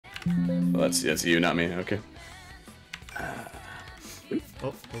Well, that's you, not me. Okay.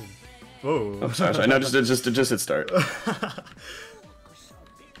 Oh, whoa. Oh, sorry. No, just hit start.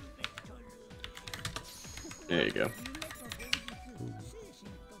 There you go.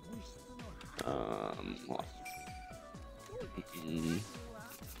 Hold on.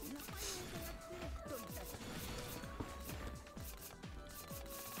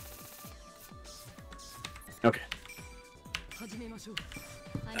 Okay.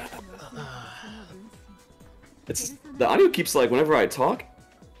 It's the audio keeps like whenever I talk,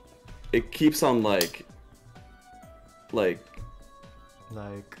 it keeps on like I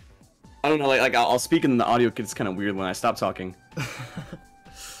don't know, like I'll speak and the audio gets kind of weird when I stop talking.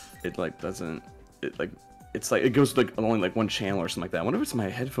 It like doesn't, it like it's like it goes like only like one channel or something like that. I wonder if it's my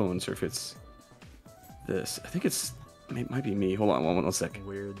headphones or if it's this. I think it might be me. Hold on one sec.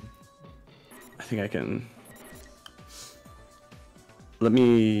 Weird. I think I can. Let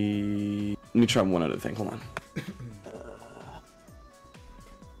me try one other thing. Hold on.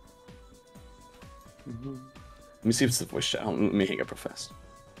 Let me see if it's the voice chat. Let me hang up real fast.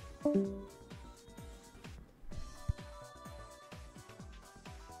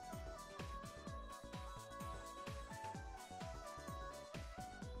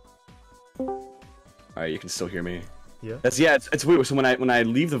 Alright, you can still hear me. Yeah. It's weird. So when I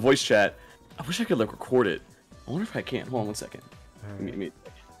leave the voice chat, I wish I could like record it. I wonder if I can. Hold on one second. Right. Let me...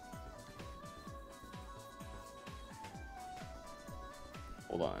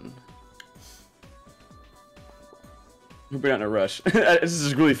 Hold on. We're not in a rush. This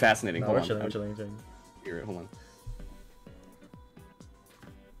is really fascinating. No, Hold we're on. chilling. Here, hold on.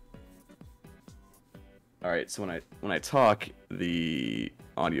 All right, so when I talk, the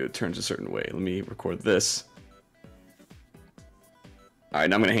audio turns a certain way. Let me record this. All right,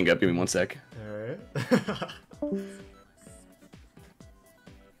 now I'm gonna hang up. Give me one sec. All right.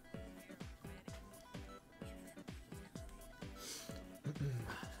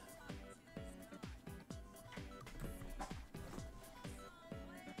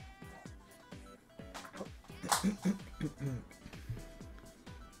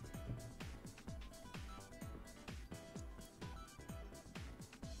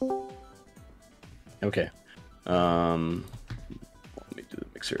 Okay. Let me do the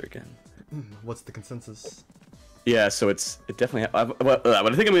mixer again. What's the consensus? Yeah, so it definitely. What I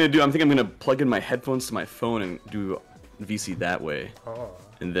think I'm gonna do, I'm gonna plug in my headphones to my phone and do VC that way,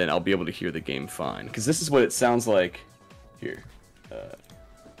 and then I'll be able to hear the game fine. Because this is what it sounds like. Here,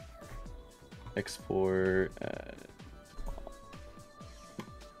 export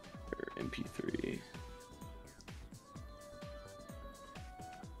MP3.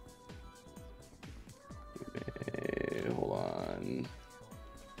 Hold on.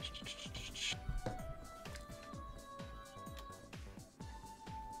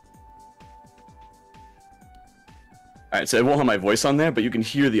 Alright, so it won't have my voice on there, but you can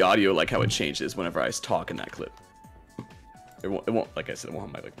hear the audio like how it changes whenever I talk in that clip. It won't, like I said, it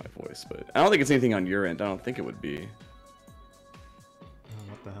won't have my voice, but I don't think it's anything on your end. I don't think it would be. Oh,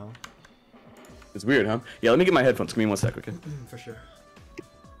 what the hell? It's weird, huh? Yeah, let me get my headphones. Give me one sec, okay? For sure.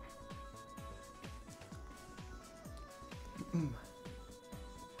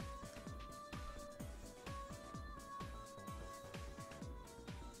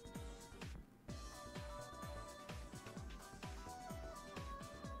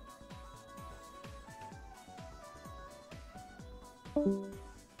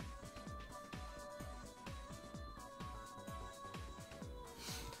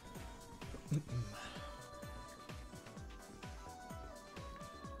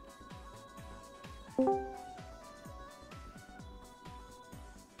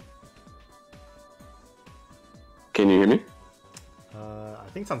 Can you hear me? I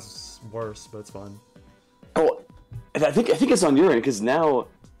think it sounds worse, but it's fine. Oh, I think it's on your end because now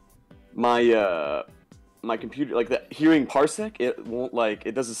my my computer, like the hearing parsec, it won't like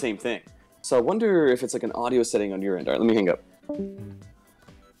it does the same thing. So I wonder if it's like an audio setting on your end. All right, let me hang up.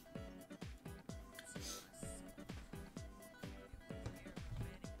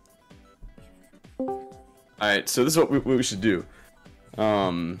 All right, so this is what we should do.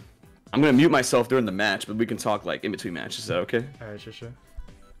 I'm gonna mute myself during the match, but we can talk like in between matches. Is that okay? All right, sure.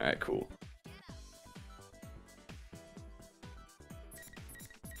 All right, cool.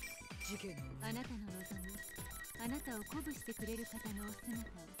 あなたの望むあなたを鼓舞してくれる方のお姿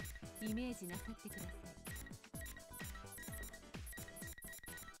をイメージなさってください。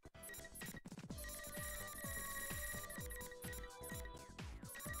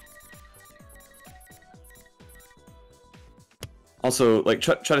Also, like,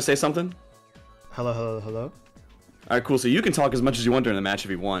 try to say something. Hello. All right, cool. So you can talk as much as you want during the match if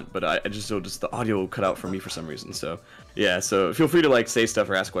you want, but I just the audio will cut out for me for some reason. So yeah, so feel free to like say stuff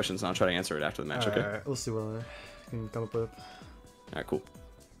or ask questions, and I'll try to answer it after the match. Okay. Alright, we'll see what I can come up with. All right, cool.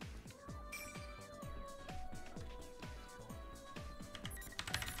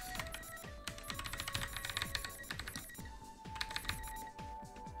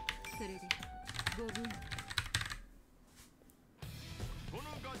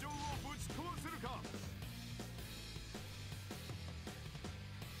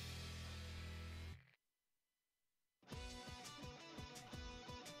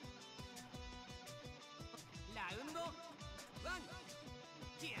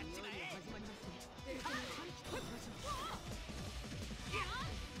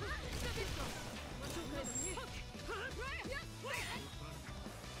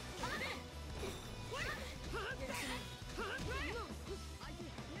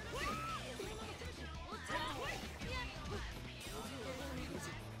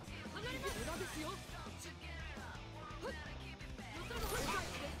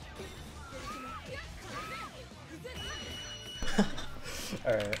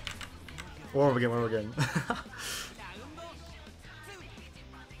 Alright. One more again.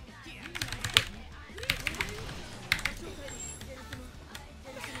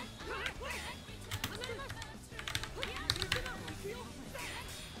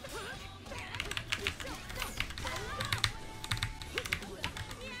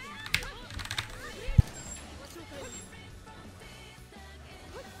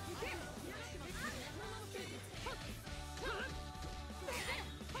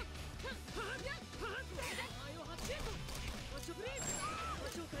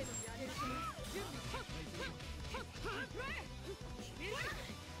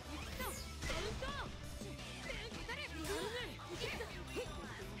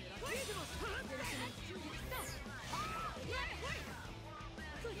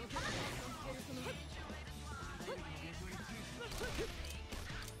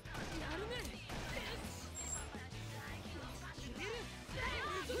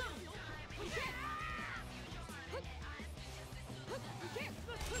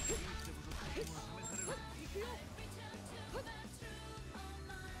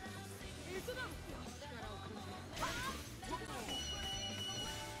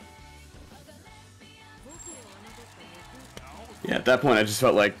 Yeah, at that point I just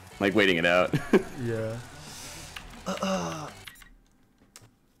felt like waiting it out. Yeah.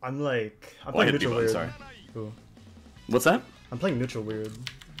 I'm playing neutral button, weird. sorry. Ooh. What's that? I'm playing neutral weird.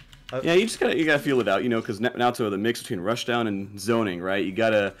 Yeah, you gotta feel it out, you know, because Naruto, the mix between rushdown and zoning, right? You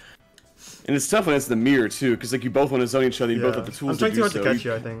gotta, and it's tough when it's the mirror too, because like you both want to zone each other, you both have the tools to do so. I'm trying too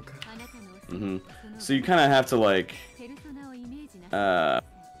hard to catch you, I think. So you kind of have to like,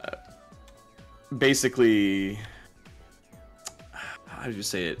 basically, how did you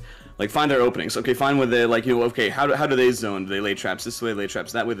say it? Like find their openings. Okay, find where they like, you know, okay, how do they zone? Do they lay traps this way, lay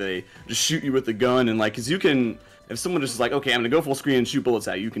traps that way? They just shoot you with the gun, and like, cause you can, if someone just is like, okay, I'm gonna go full screen and shoot bullets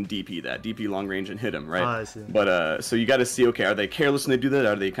at you, you can DP that, DP long range and hit them, right? I see. But so you got to see, okay, are they careless when they do that?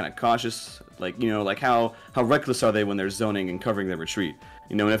 Are they kind of cautious? Like, you know, like how reckless are they when they're zoning and covering their retreat?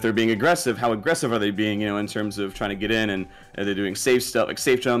 You know, and if they're being aggressive, how aggressive are they being? You know, in terms of trying to get in, and are they doing safe stuff, like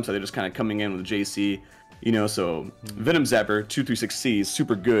safe jumps? Are they just kind of coming in with JC? You know, so Venom Zapper 236C is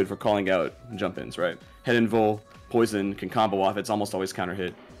super good for calling out jump-ins, right? Head invul, poison can combo off. It's almost always counter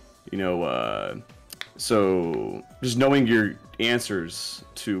hit. You know, so just knowing your answers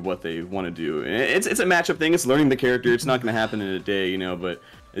to what they want to do. It's a matchup thing. It's learning the character. It's not going to happen in a day, you know, but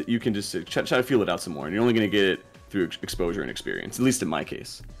you can just try to feel it out some more. And you're only going to get it through exposure and experience, at least in my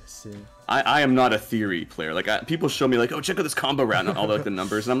case. I see. I am not a theory player. Like people show me like, oh, check out this combo route and all the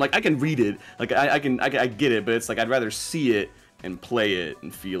numbers, and I'm like, I can read it. Like I get it, but it's like I'd rather see it and play it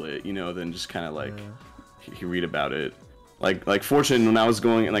and feel it, you know, than just kind of like you read about it. Like Fortune, when I was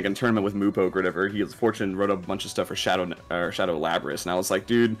going in like a tournament with Moopoke or whatever, Fortune wrote up a bunch of stuff for Shadow Labrys, and I was like,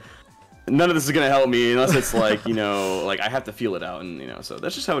 dude, none of this is gonna help me unless it's like, you know, like I have to feel it out, and you know, so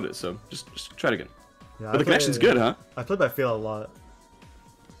that's just how it is. So just try it again. Yeah, but the connection's good, huh? I play by feel a lot.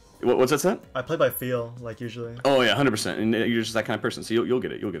 What's that set? I play by feel, like usually. Oh yeah, 100%. And you're just that kind of person, so you'll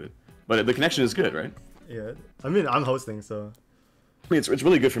get it. You'll get it. But the connection is good, right? Yeah. I mean, I'm hosting, so. I mean, it's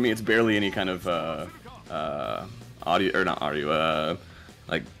really good for me. It's barely any kind of audio or not audio.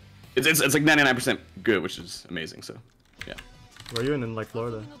 Like it's like 99% good, which is amazing. So yeah. Where are you in like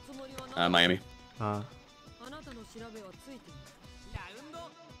Florida? Miami.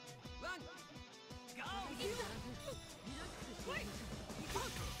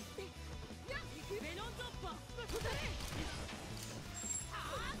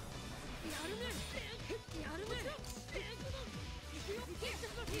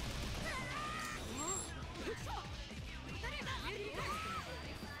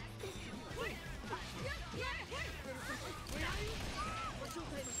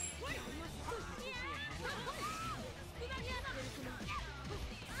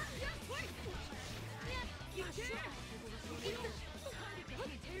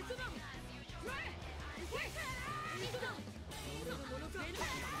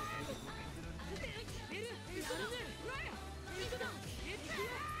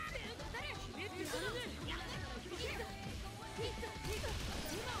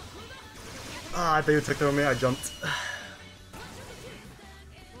 Ah, I thought you took through me. I jumped.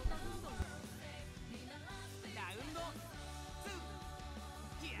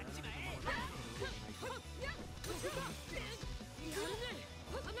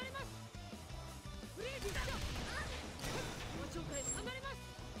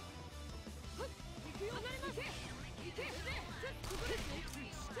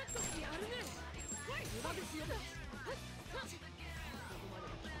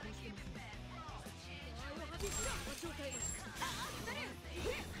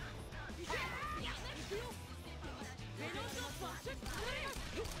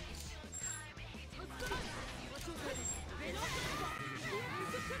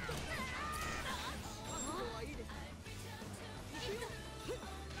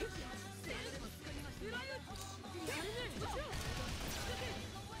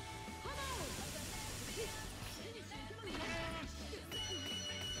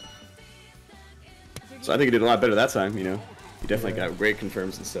 So I think you did a lot better that time, you know. You definitely got great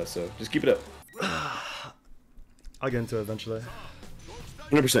confirms and stuff, so just keep it up. I'll get into it eventually.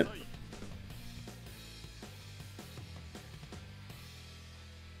 100%.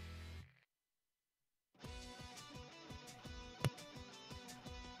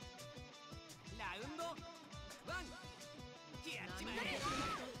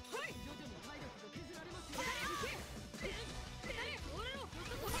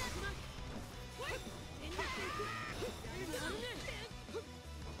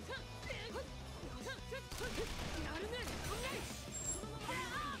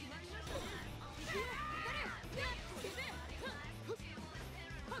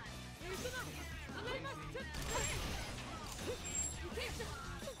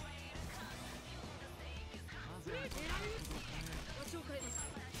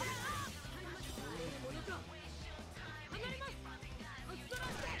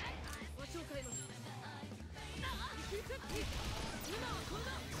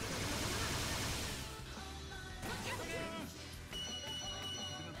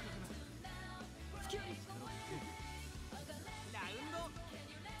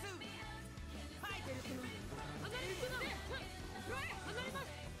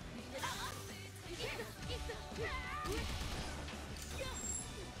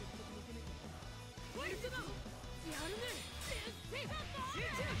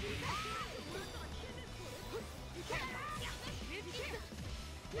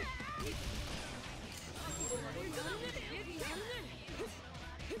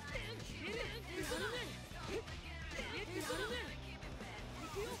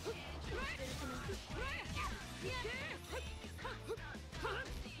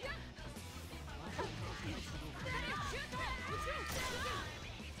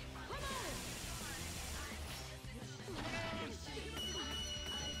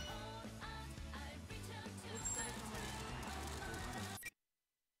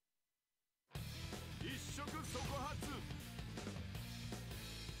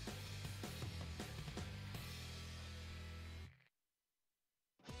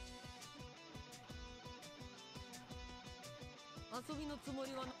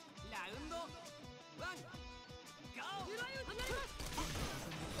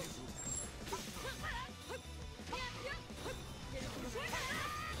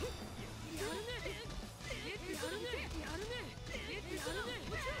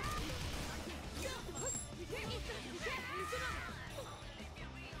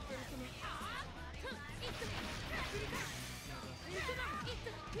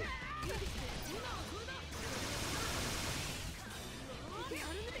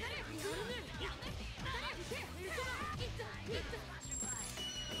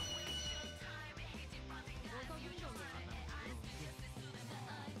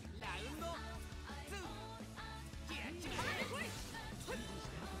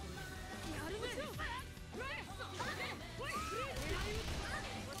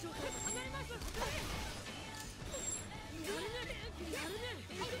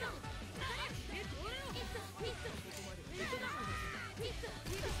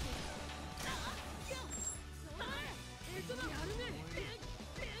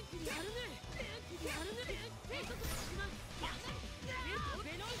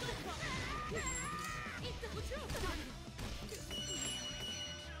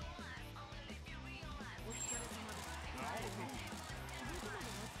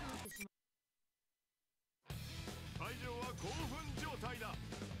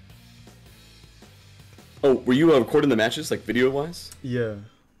 Oh, were you recording the matches, like video-wise? Yeah.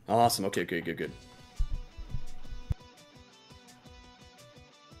 Awesome. Okay, good, good, good.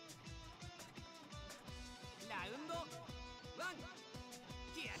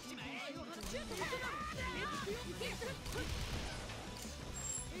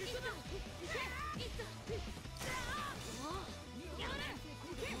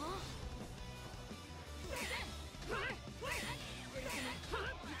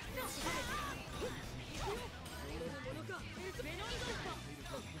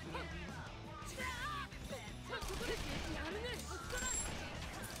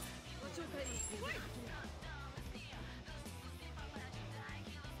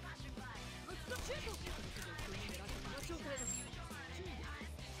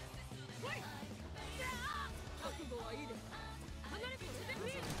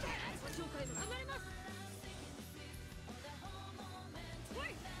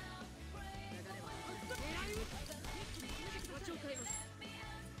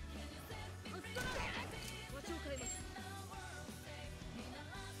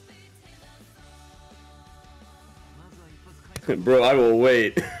 Bro, I will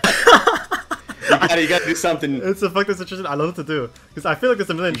wait. You gotta do something. It's a fucking situation I love to do. Because I feel like there's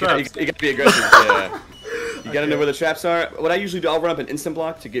a million traps. You gotta be aggressive, yeah. You gotta know where the traps are. What I usually do, I'll run up an instant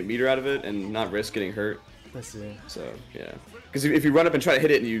block to get meter out of it and not risk getting hurt. I see. So, yeah. Because if you run up and try to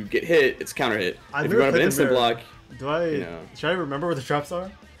hit it and you get hit, it's counter hit. If you run up an instant block, do I? You know. Should I remember where the traps are?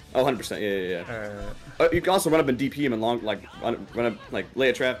 Oh, 100%. Yeah. Alright. You can also run up and DP him and run up, like, lay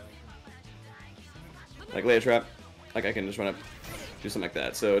a trap. Like, lay a trap. Like, I can just run up, do something like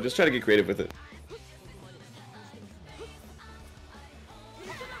that. So, just try to get creative with it.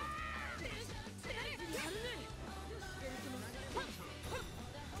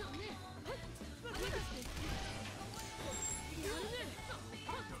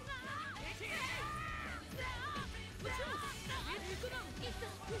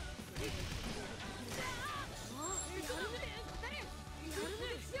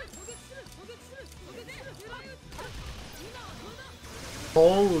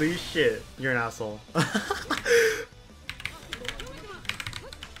 Holy shit, you're an asshole.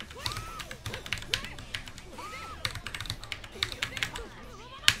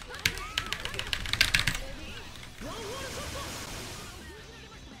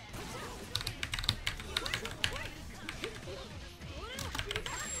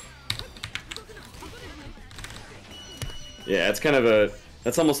 Yeah, it's kind of a...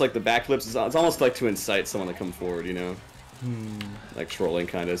 That's almost like the backflips. It's almost like to incite someone to come forward, you know? Like trolling,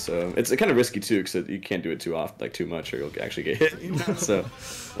 kind of. So it's kind of risky too, because you can't do it too often, like too much, or you'll actually get hit. You know? So,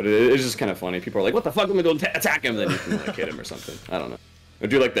 but it's just kind of funny. People are like, "What the fuck? I'm gonna go attack him." Then you can like hit him or something. I don't know. Or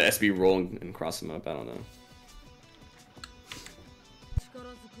do like the SB roll and cross him up. I don't know.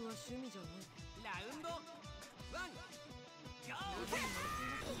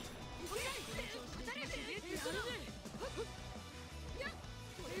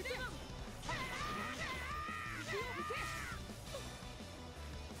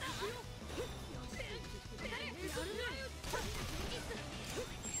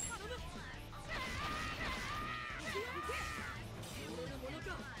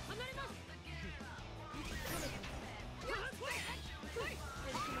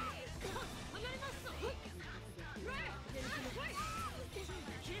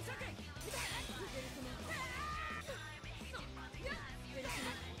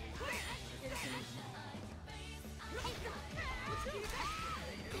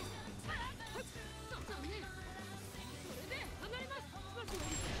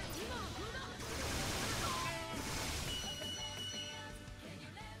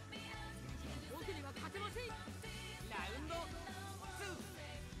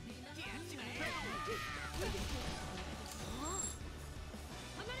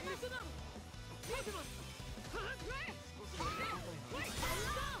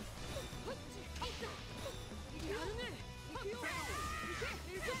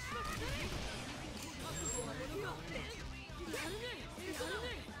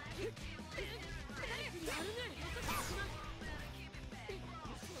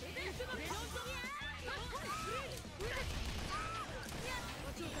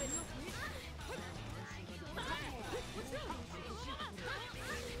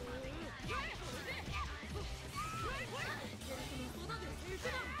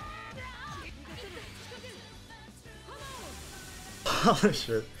 Oh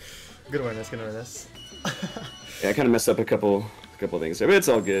shit. Good awareness, good awareness. Yeah, I kind of messed up a couple things there, but it's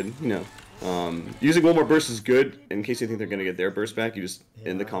all good, you know. Using one more burst is good in case you think they're gonna get their burst back. You just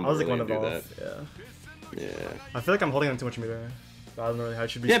end the combo early and do that. Yeah. Yeah. I feel like I'm holding on too much meter. I don't know really how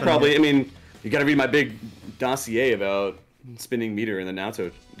it should be. Yeah, probably. I mean, you gotta read my big dossier about spinning meter in the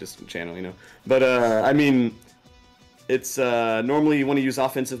Naruto just channel, you know. But I mean, It's normally you want to use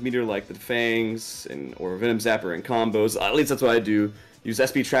offensive meter like the Fangs or Venom Zapper and combos. At least that's what I do. Use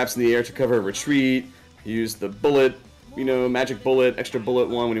SP traps in the air to cover a retreat. Use the bullet, you know, magic bullet, extra bullet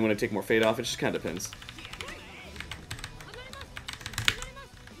one when you want to take more fade off. It just kind of depends.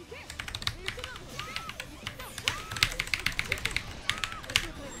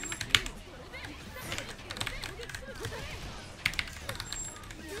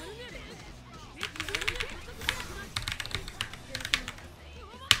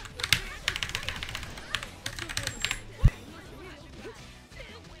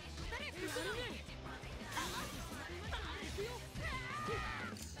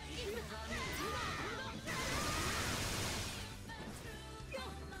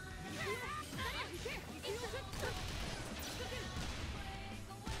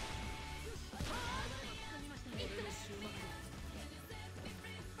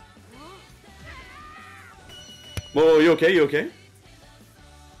 Whoa, you okay? You okay?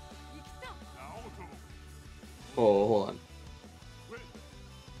 Oh, hold on.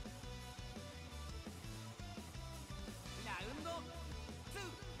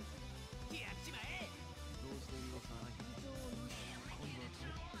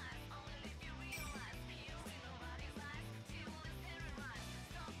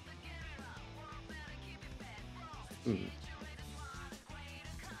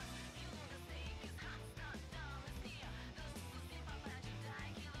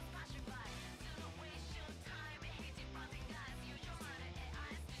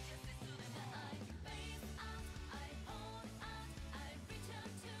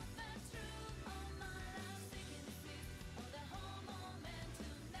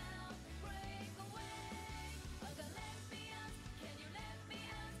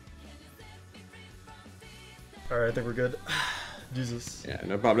 Alright, I think we're good. Jesus. Yeah,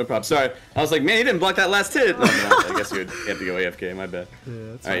 no problem, no problem. Sorry, I was like, man, you didn't block that last hit. No, I guess you have to go AFK. My bad. Yeah,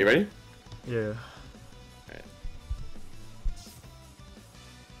 that's All right, you ready? Yeah.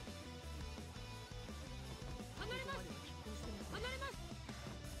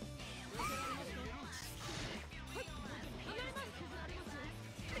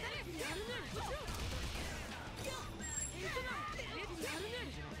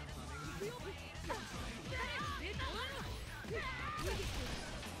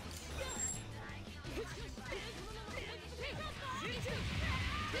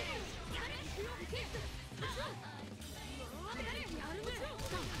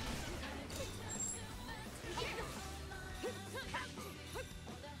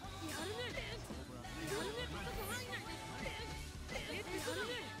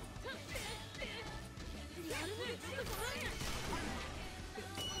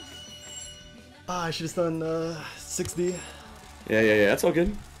 Ah, I should have done 6D. Yeah, that's all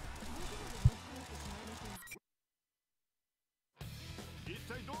good.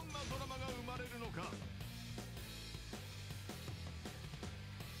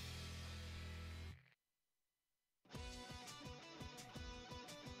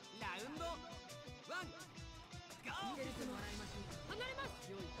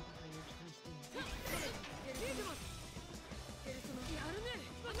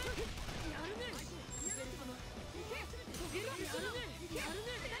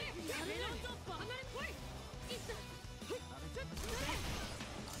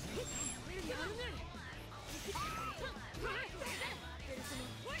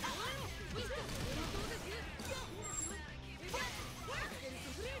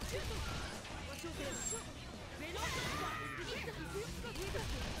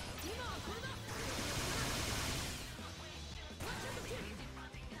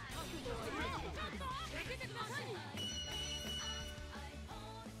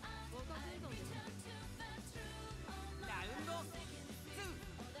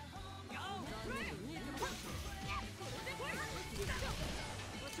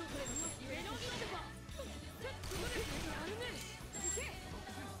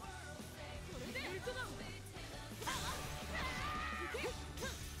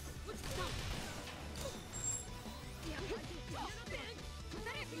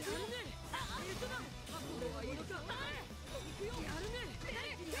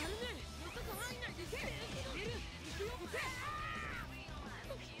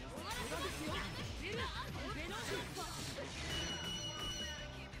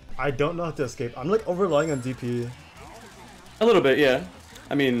 I don't know how to escape. I'm like over relying on DP. A little bit, yeah.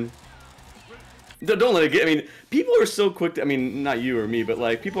 I mean, Don't let it get. I mean, people are so quick. I mean, not you or me, but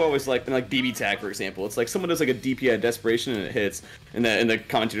like people are always like, in like BB tag, for example. It's like someone does like a DP at desperation and it hits, and the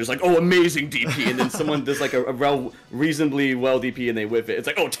commentator's like, oh, amazing DP, and then someone does like a reasonably well DP and they whiff it. It's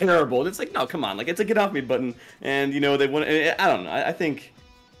like, oh, terrible. And it's like, no, come on, like it's a get off me button, and you know they want. I don't know. I think.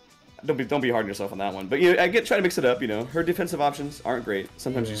 Don't be hard on yourself on that one. But you know, try to mix it up. You know, her defensive options aren't great.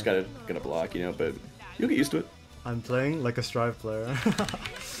 Sometimes you just gotta block. You know, but you'll get used to it. I'm playing like a Strive player.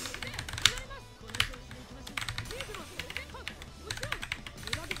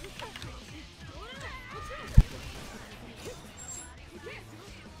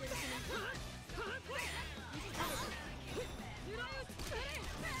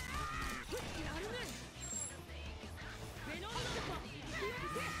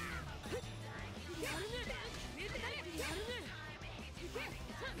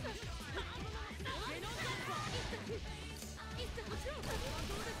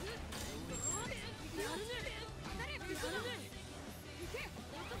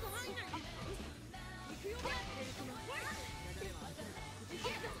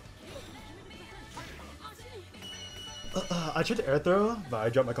 I tried to air throw, but I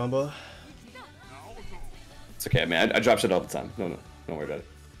dropped my combo. It's okay, man. I drop shit all the time. No, don't worry about it.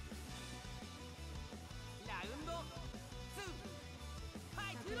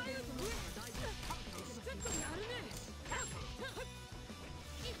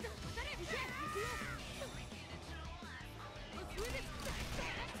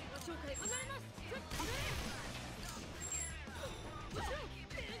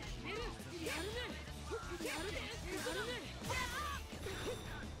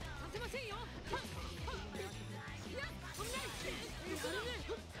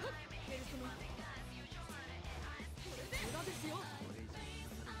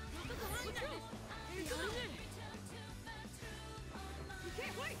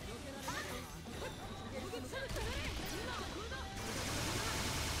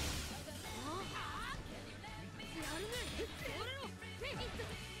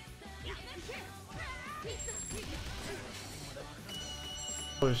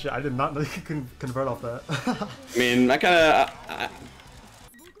 Oh shit, I did not know you could convert off that. I mean, that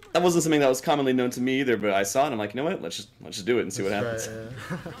wasn't something that was commonly known to me either, but I saw it and I'm like, you know what, let's just do it and see what happens. Right,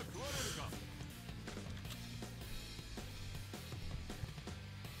 yeah.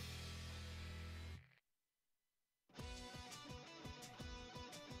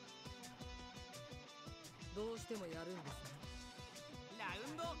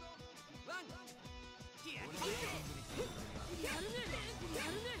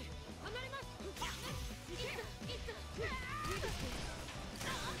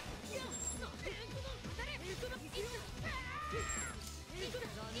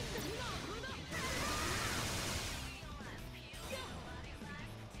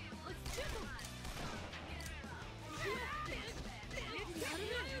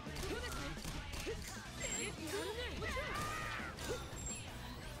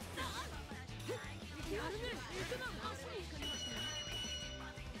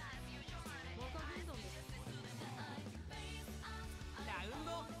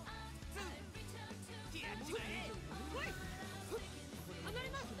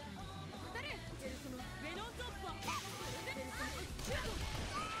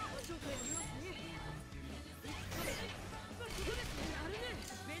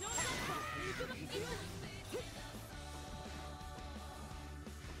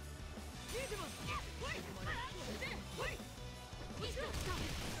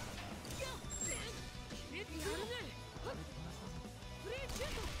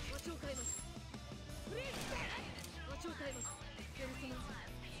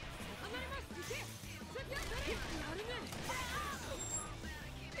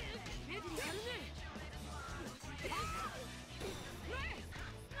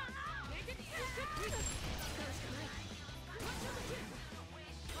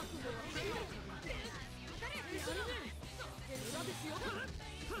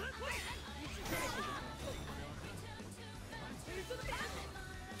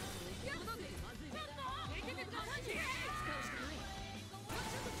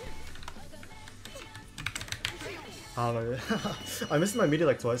 I don't know. I missed my meaty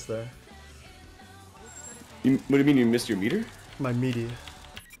like twice there. What do you mean you missed your meter? My meaty.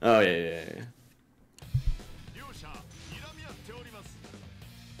 Oh yeah.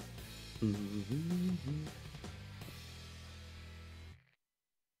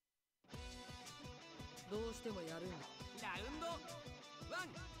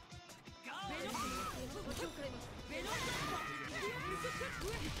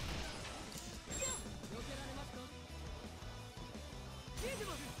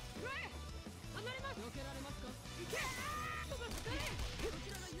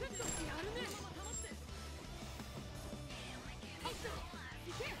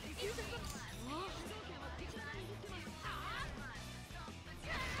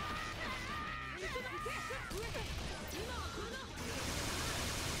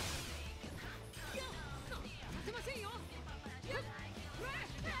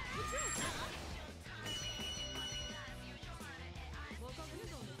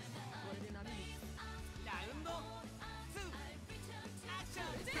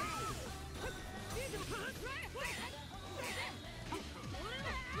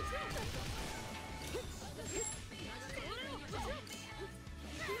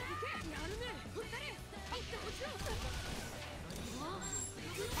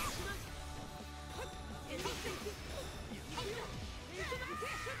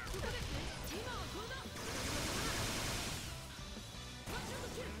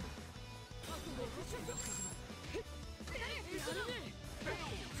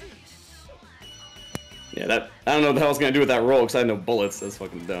 Yeah, that I don't know what the hell I was gonna do with that roll because I had no bullets. That's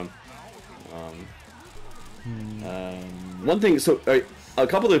fucking dumb. One thing, so a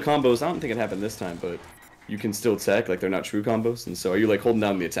couple of the combos, I don't think it happened this time, but you can still tech, like they're not true combos, and so are you like holding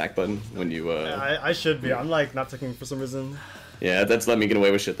down the attack button when you? I should be. I'm like not teching for some reason. Yeah, that's let me get away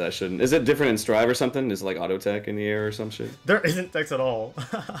with shit that I shouldn't. Is it different in Strive or something? Is it like auto tech in the air or some shit? There isn't text at all.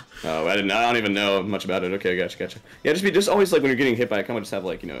 Oh, I don't even know much about it. Okay, gotcha. Yeah, just always like when you're getting hit by a combo, just have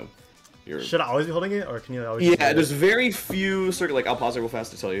like your. Should I always be holding it, or can you always? Yeah, there's very few circuit. Like I'll pause it real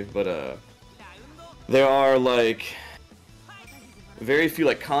fast to tell you, but there are like very few.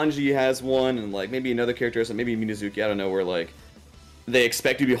 Like Kanji has one, and like maybe another character, so maybe Minazuki. I don't know where like. They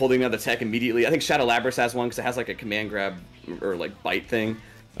expect you to be holding down the tech immediately. I think Shadow Labrys has one because it has like a command grab or like bite thing.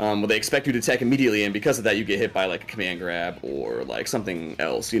 Where they expect you to tech immediately, and because of that, you get hit by like a command grab or like something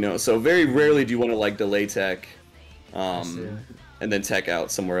else, you know. So very rarely do you want to like delay tech, and then tech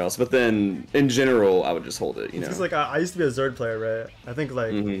out somewhere else. But then in general, I would just hold it, you know. It's like I used to be a Zerd player, right? I think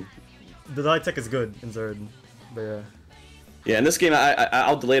like the delay tech is good in Zerd, but yeah. Yeah, in this game,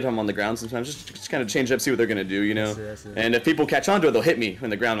 I'll delay it if I'm on the ground sometimes, just kind of change up, see what they're gonna do, you know. I see. And if people catch on to it, they'll hit me on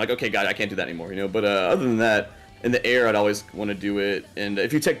the ground. Like, okay, God, I can't do that anymore, you know. But other than that, in the air, I'd always want to do it. And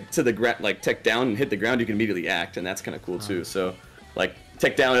if you tech to the ground, like tech down and hit the ground, you can immediately act, and that's kind of cool too. So, like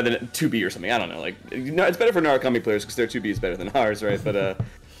tech down and then 2B or something. I don't know. Like, it's better for Narukami players because their 2B is better than ours, right? But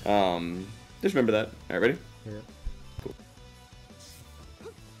just remember that. All right, ready? Yeah. Cool.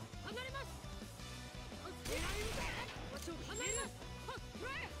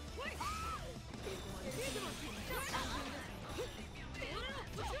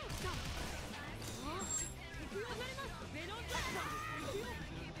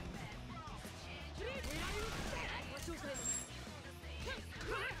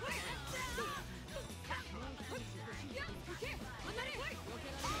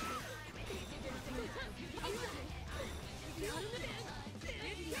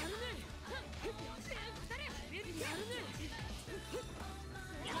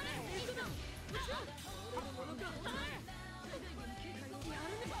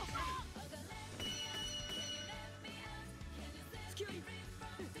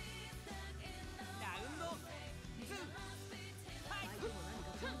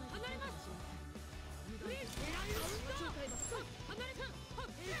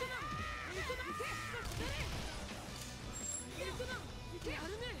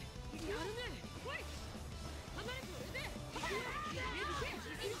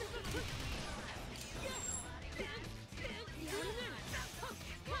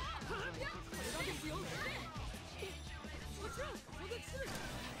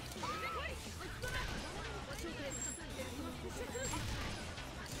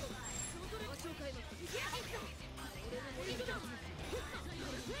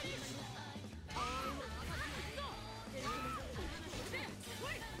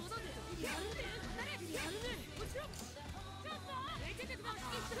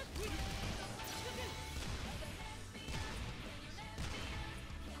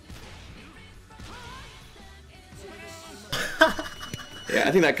 Yeah,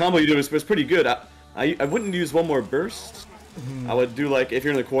 I think that combo you did was pretty good. I wouldn't use one more burst. I would do like, if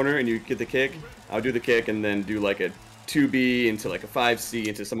you're in the corner and you get the kick, I would do the kick and then do like a 2B into like a 5C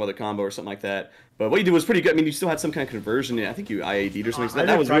into some other combo or something like that. But what you did was pretty good. I mean, you still had some kind of conversion. I think you IAD'd or something. So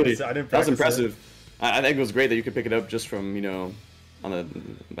that was really, that was impressive. I think it was great that you could pick it up just from, you know, on the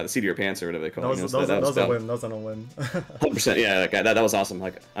by the seat of your pants or whatever they call it. That was a win. That was a win. 100%. Yeah, that was awesome.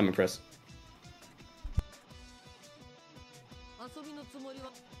 Like, I'm impressed.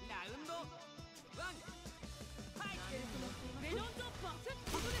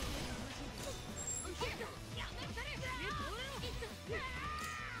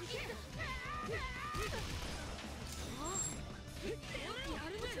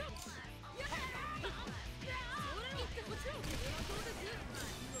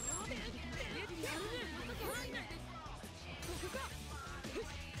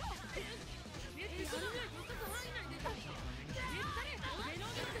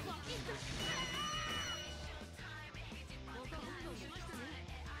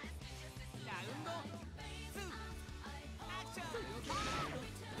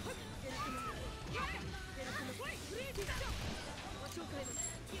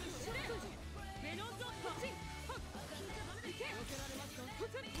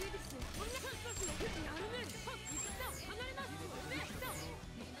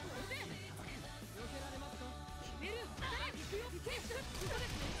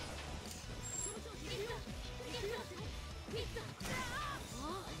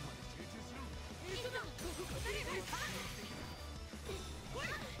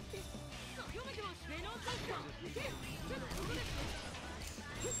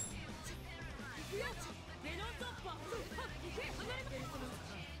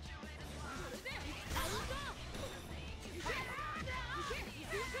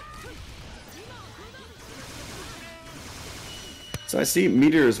 So I see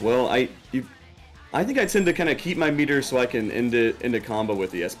meter as well. I think I tend to kind of keep my meter so I can end it into combo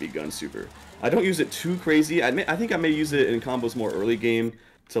with the SB gun super. I don't use it too crazy. I think I may use it in combos more early game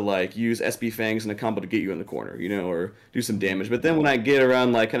to like use SB fangs in a combo to get you in the corner, you know, or do some damage. But then when I get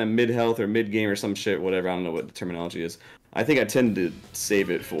around like kind of mid health or mid game or some shit, whatever, I don't know what the terminology is. I think I tend to save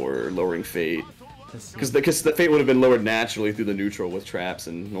it for lowering fate. Because the fate would have been lowered naturally through the neutral with traps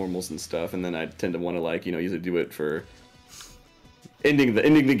and normals and stuff, and then I tend to want to like, you know, usually do it for ending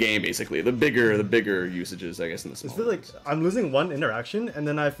the game basically. The bigger usages, I guess, in the small. I feel like I'm losing one interaction, and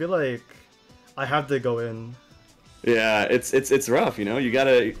then I feel like I have to go in. Yeah, it's rough, you know. You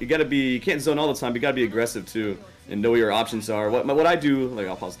gotta be. You can't zone all the time. You gotta be aggressive too, and know what your options are. What I do, like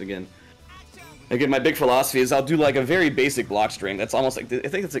I'll pause it again. Again, my big philosophy is I'll do like a very basic block string. That's almost like I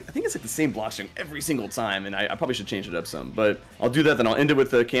think it's like the same block string every single time, and I probably should change it up some. But I'll do that, then I'll end it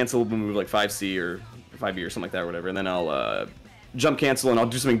with a cancel move like 5C or 5B or something like that or whatever, and then I'll jump cancel and I'll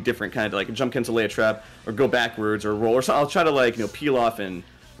do something different, kind of like jump cancel, lay a trap, or go backwards or roll, or so I'll try to like, you know, peel off and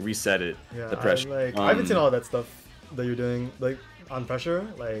reset it. Yeah, the pressure. I haven't seen all that stuff that you're doing like on pressure,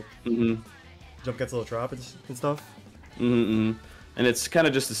 like jump cancel, trap and stuff. And it's kind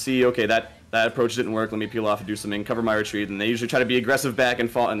of just to see, okay, that approach didn't work, let me peel off and do something, cover my retreat, and they usually try to be aggressive back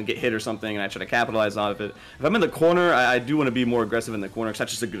and fall and get hit or something, and I try to capitalize off it. If I'm in the corner, I do want to be more aggressive in the corner, because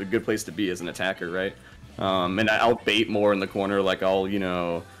that's just a good place to be as an attacker, right? And I'll bait more in the corner, like I'll, you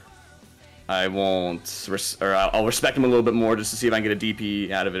know, I won't, I'll respect him a little bit more just to see if I can get a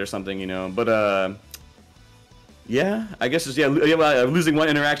DP out of it or something, you know, but yeah, I guess just, losing one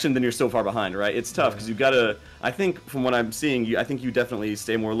interaction, then you're so far behind, right? It's tough because you gotta. I think from what I'm seeing, I think you definitely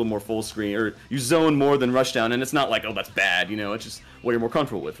stay a little more full screen, or you zone more than rush down, and it's not like, oh, that's bad, you know. It's just what you're more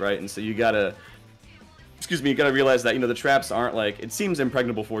comfortable with, right? And so you gotta, you gotta realize that, you know, the traps aren't like, it seems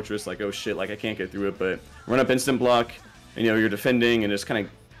impregnable fortress, like, oh shit, like I can't get through it, but run up instant block, and, you know, you're defending, and just kind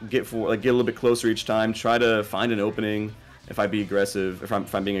of get a little bit closer each time. Try to find an opening. If I'm being aggressive,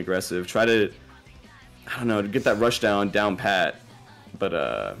 try to, I don't know, to get that rush down pat, but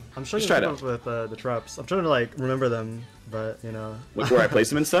I'm sure you're with the traps. I'm trying to like remember them, but you know, where I place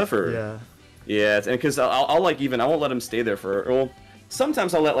them and stuff, or yeah, and because I'll like I won't let them stay there for, well,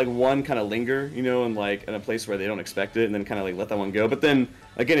 sometimes I'll let like one kind of linger, you know, in like in a place where they don't expect it, and then kind of like let that one go. But then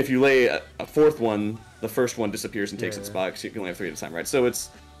again, if you lay a fourth one, the first one disappears and takes its spot, because you can only have 3 at a time, right? So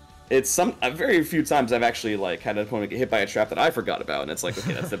it's very few times I've actually like had an opponent get hit by a trap that I forgot about, and it's like,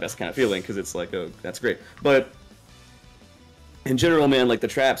 okay, that's the best kind of feeling, because it's like, oh, that's great. But in general, man, like the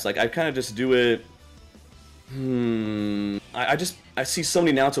traps, like I kind of just do it. I see so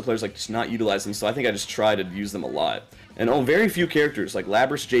many Naruto players like just not utilize them, so I think I just try to use them a lot. And very few characters like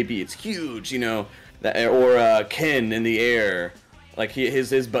Labrys JB, it's huge, you know, or Ken in the air, like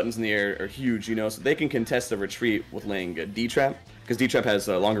his buttons in the air are huge, you know, so they can contest the retreat with laying a D trap. Because D-Trap has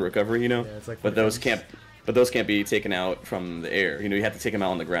a longer recovery, you know, like but those can't be taken out from the air. You know, you have to take them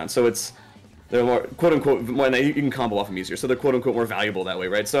out on the ground. So they're more quote unquote you can combo off them easier. So they're quote unquote more valuable that way,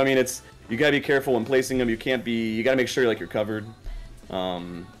 right? So I mean, you gotta be careful when placing them. You gotta make sure like you're covered.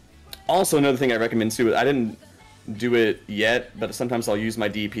 Also, another thing I recommend too, I didn't do it yet, but sometimes I'll use my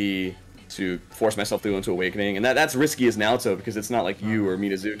DP to force myself through into Awakening, and that's risky as Naruto because it's not like you or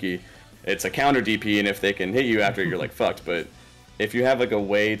Minazuki. It's a counter DP, and if they can hit you after, you're like fucked. But if you have like a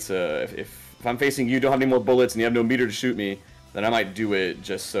way to, if I'm facing you, don't have any more bullets, and you have no meter to shoot me, then I might do it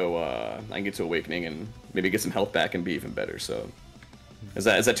just so I can get to Awakening and maybe get some health back and be even better. So, is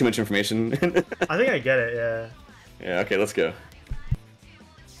that too much information? I think I get it. Yeah. Yeah. Okay. Let's go.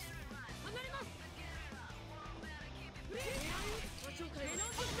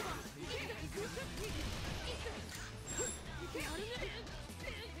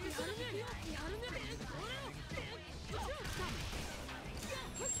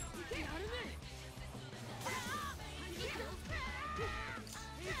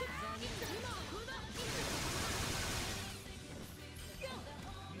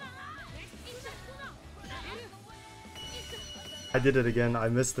 I did it again. I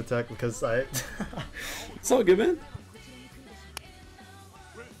missed the tech because I... It's all good, man.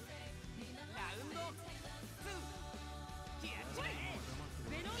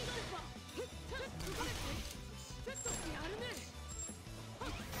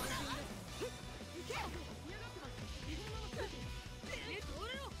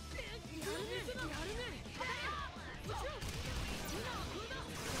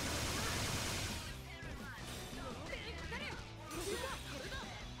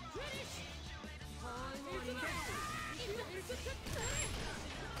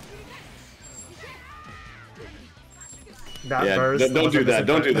 That burst. Don't do that.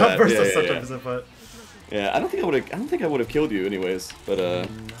 Don't do that. That burst yeah, was such yeah. a misinput. Yeah, I don't think I would have killed you anyways. But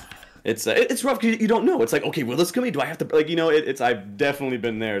it's rough because you don't know. It's like, okay, will this kill me? Do I have to like, you know? I've definitely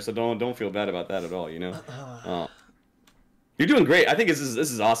been there, so don't feel bad about that at all. You know. You're doing great. I think this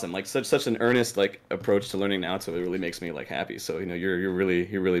is awesome. Like such an earnest like approach to learning now, so it really makes me like happy. So you know, you're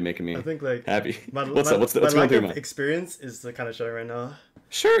really making me. I think like happy. What's going lack through of your mind? experience is like, kind of showing right now.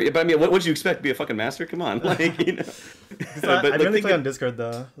 Sure, yeah, but I mean, what would you expect to be a fucking master? Come on, like you know. I mainly play on Discord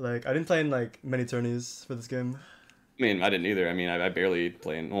though. Like I didn't play in like many tourneys for this game. I mean, I didn't either. I mean, I barely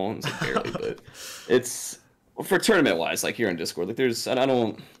play in. Well, it's barely, but it's for tournament wise. Like here on Discord, like there's I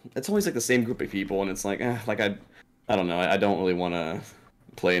don't. It's always like the same group of people, and it's like I don't know. I don't really want to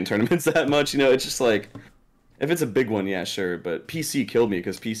play in tournaments that much. You know, it's just like, if it's a big one, yeah, sure. But PC killed me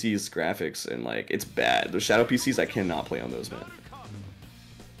because PC's graphics and like it's bad. Those shadow PCs, I cannot play on those, man.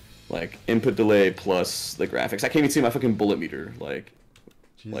 Like input delay plus the graphics. I can't even see my fucking bullet meter. Like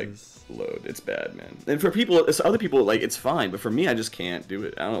load. It's bad, man. And for people, other people, like it's fine. But for me, I just can't do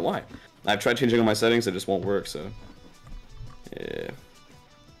it. I don't know why. I've tried changing all my settings, it just won't work. So yeah.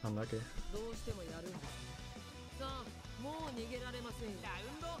 Unlucky.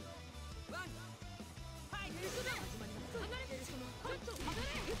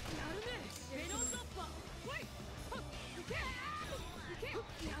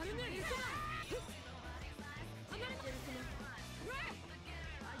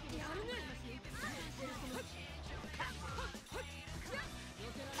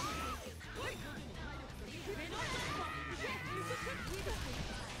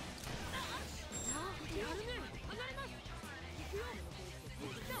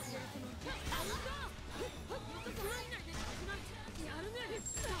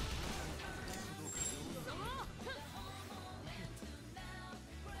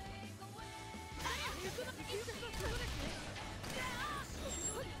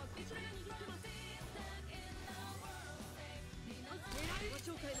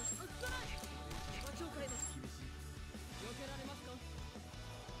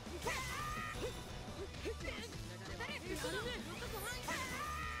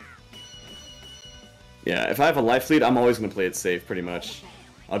 Yeah, if I have a life lead, I'm always going to play it safe, pretty much.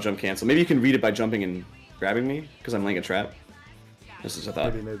 I'll jump cancel. Maybe you can read it by jumping and grabbing me, because I'm laying a trap. This is a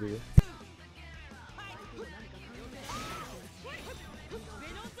thought. Maybe.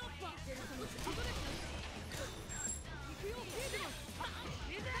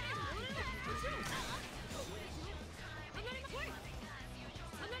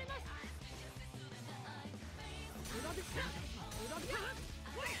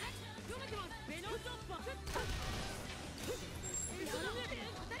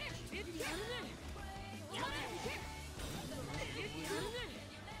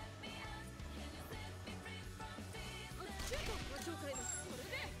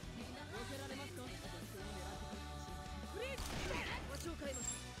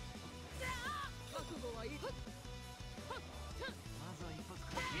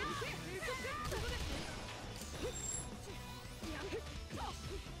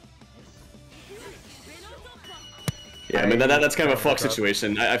 Yeah, I mean that's kind of a fuck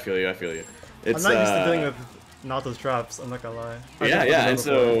situation. I feel you. It's, I'm not used to dealing with Naoto's traps. I'm not gonna lie. Yeah, and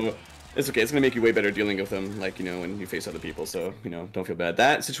so it's okay. It's gonna make you way better dealing with them, like you know, when you face other people. So you know, don't feel bad.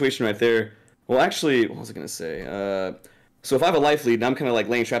 That situation right there. Well, actually, what was I gonna say? So if I have a life lead and I'm kind of like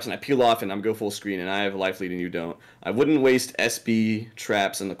laying traps and I peel off and I'm go full screen and I have a life lead and you don't, I wouldn't waste SB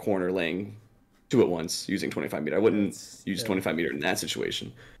traps in the corner laying two at once using 25 meter. I wouldn't use 25 meter in that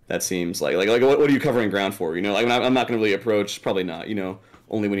situation. That seems like what are you covering ground for? You know, like I'm not going to really approach, probably not, you know,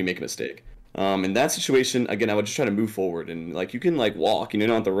 only when you make a mistake. In that situation, again, I would just try to move forward and like you can like walk, you know, you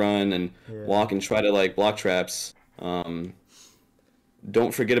don't have to run and walk and try to like block traps. Don't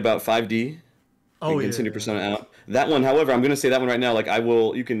forget about 5D. Oh, yeah. Continue persona out. That one, however, I'm going to say that one right now, like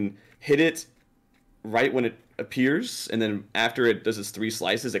you can hit it right when it appears, and then after it does its 3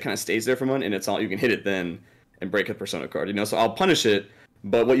 slices, it kind of stays there for a moment, and it's all, you can hit it then and break a persona card, you know? So I'll punish it,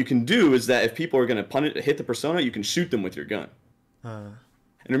 but what you can do is that if people are going to hit the persona, you can shoot them with your gun. And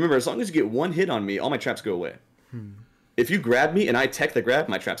remember, as long as you get 1 hit on me, all my traps go away. If you grab me and I tech the grab,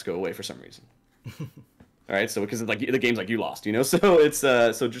 my traps go away for some reason. All right, so because like the game's like you lost, you know. So it's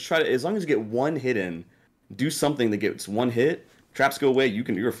so just try to, as long as you get 1 hit in, do something that gets 1 hit, traps go away.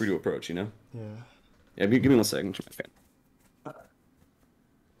 You're free to approach, you know. Yeah. Yeah. Give me 1 second. Turn my fan.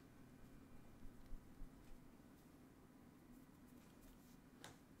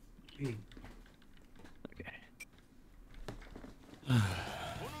 Okay.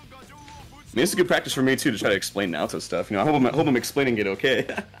 I mean, it's a good practice for me too to try to explain Naoto stuff. You know, I hope I'm explaining it okay.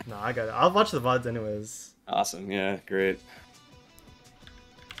 No, I got it. I'll watch the VODs anyways. Awesome. Yeah. Great.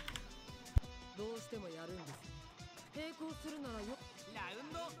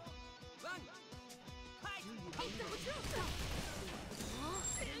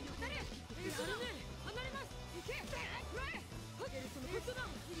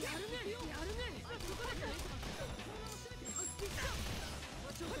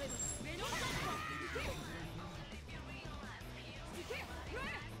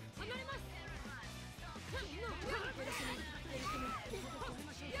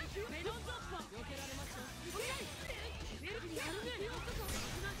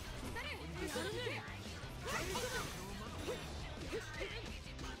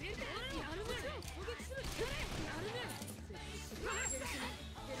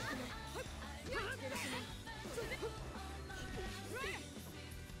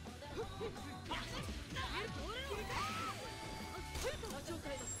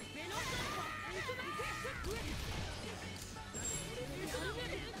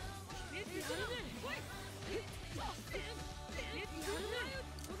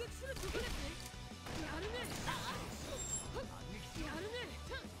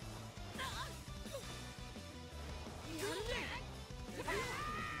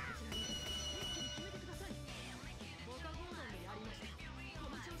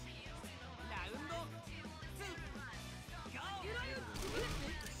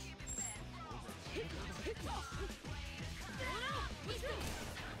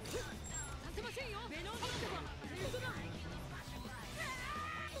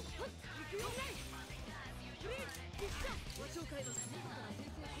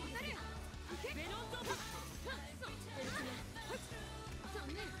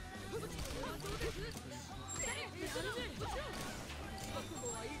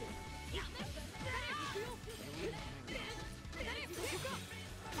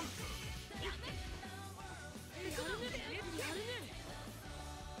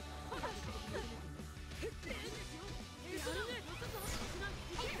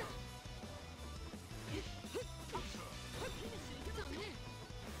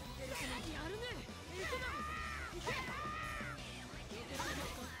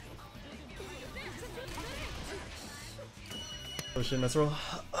 Oh shit, let's roll.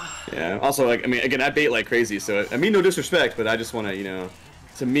 Yeah. Also, like, I mean, again, I bait like crazy, so I mean, no disrespect, but I just want to, you know,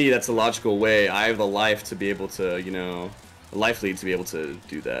 to me, that's a logical way. I have the life to be able to, you know, a life lead to be able to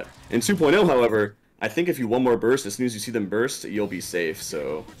do that. In 2.0, however, I think if you one more burst, as soon as you see them burst, you'll be safe.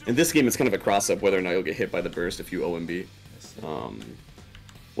 So in this game, it's kind of a cross-up whether or not you'll get hit by the burst if you OMB.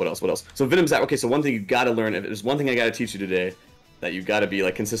 What else? What else? So Venom Zap. Okay, so one thing you gotta learn. If there's one thing I gotta teach you today that you gotta be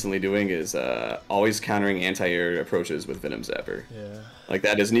like consistently doing is always countering anti-air approaches with Venom Zapper. Yeah. Like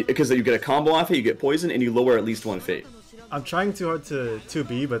that is neat because you get a combo off it, you get poison, and you lower at least one fate. I'm trying too hard to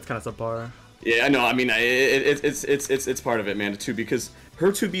 2B, but it's kind of subpar. Yeah, I know. I mean, it's part of it, man. To 2B because her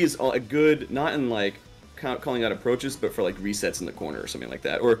 2B is all good, not in like calling out approaches, but for like resets in the corner or something like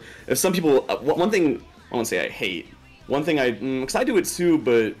that. Or if some people, one thing I won't say I hate. One thing because I do it too,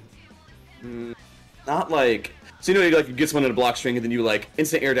 but not like. So you know, you get someone in a block string and then you like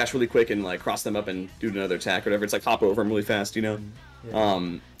instant air dash really quick and like cross them up and do another attack or whatever. It's like hop over them really fast, you know.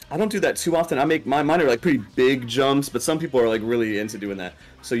 Yeah. I don't do that too often. I make mine are like pretty big jumps, but some people are like really into doing that.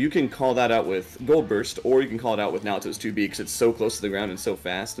 So you can call that out with Gold Burst, or you can call it out with Naoto's 2B because it's so close to the ground and so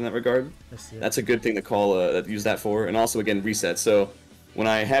fast in that regard. That's a good thing to call use that for, and also again reset. So when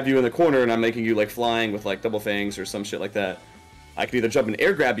I have you in the corner and I'm making you like flying with like double fangs or some shit like that, I can either jump and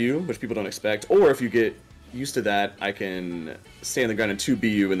air grab you, which people don't expect, or if you get used to that, I can stay on the ground and 2B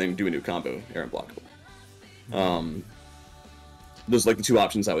you and then do a new combo, air unblockable. Those are like the two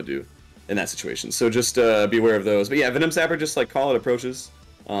options I would do in that situation. So just be aware of those. But yeah, Venom Zapper, just like call it approaches.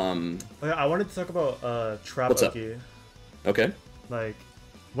 I wanted to talk about Trap What's up? Oki. Okay. Like,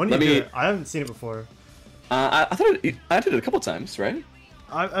 when do you do it? I haven't seen it before. I thought I did it a couple times, right?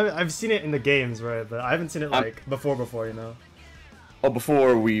 I've seen it in the games, right? But I haven't seen it like before, you know? Oh,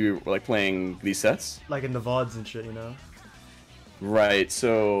 before we were like playing these sets? Like in the VODs and shit, you know? Right,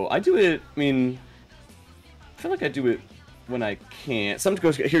 so I do it, I mean, I feel like I do it when I can't.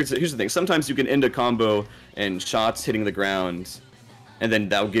 Here's the thing, sometimes you can end a combo and shots hitting the ground, and then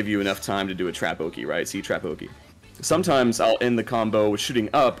that'll give you enough time to do a Trap Oki, right? See Trap Oki. Sometimes I'll end the combo with shooting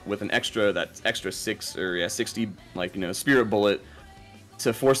up with an extra 60, like, you know, Spirit Bullet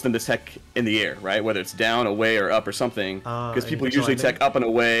to force them to tech in the air, right? Whether it's down, away, or up or something. Because people usually tech up and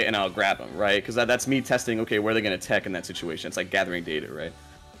away, and I'll grab them, right? Because that's me testing, okay, where are they going to tech in that situation? It's like gathering data, right?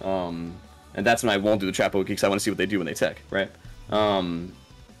 And that's when I won't do the Trap Oki because I want to see what they do when they tech, right? Or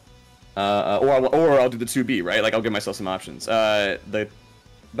I'll do the 2B, right? Like, I'll give myself some options. But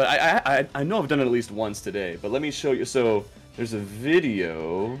I know I've done it at least once today, but let me show you. So there's a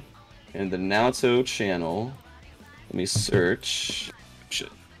video. in the Naoto channel. Let me search. Shit.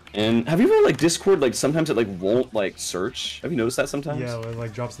 And have you ever like Discord like sometimes it like won't like search? Have you noticed that sometimes? Yeah, when it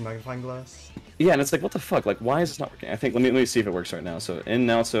like drops the magnifying glass. Yeah, and it's like what the fuck? Like why is this not working? I think let me see if it works right now. So in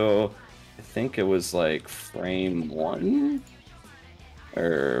Naoto, I think it was like frame 1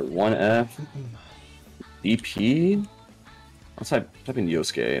 or 1F DP. I'll type in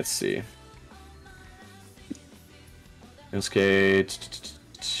Yosuke. Let's see. Yosuke.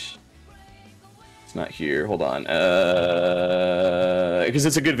 It's not here. Hold on. Because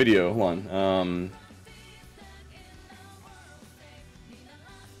it's a good video. Hold on.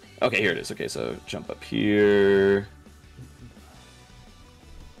 Okay, here it is. Okay, so jump up here.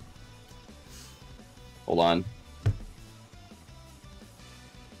 Hold on.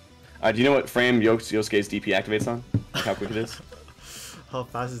 Do you know what frame Yosuke's DP activates on? Like how quick it is? How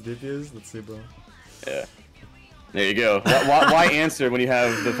fast his DP is? Let's see, bro. Yeah. There you go. Why answer when you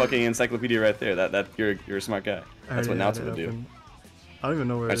have the fucking encyclopedia right there? That you're a smart guy. That's what Naoto would do. I don't even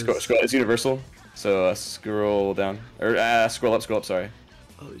know where it is. Scroll. It's universal. So scroll down or scroll up. Sorry.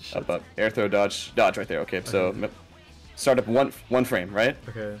 Holy shit. Up. Air throw, dodge right there. Okay. So start up one frame, right?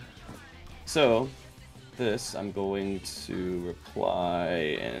 Okay. So this I'm going to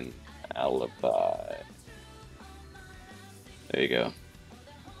reply and alibi. There you go.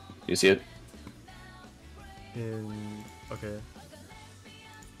 You see it? Okay.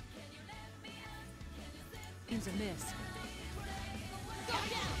 In the mist.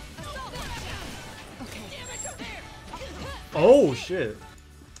 Oh shit.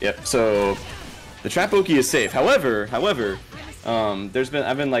 Yep. So the Trapoki is safe. However,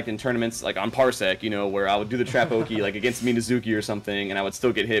 I've been like in tournaments like on Parsec, you know, where I would do the Trapoki like against Minazuki or something, and I would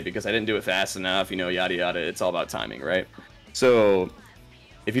still get hit because I didn't do it fast enough, you know, yada yada. It's all about timing, right? So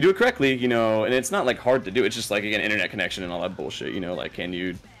if you do it correctly, you know, and it's not like hard to do, it's just like again internet connection and all that bullshit, you know, like can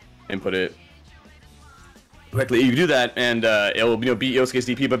you input it correctly? You do that and it'll beat Yosuke's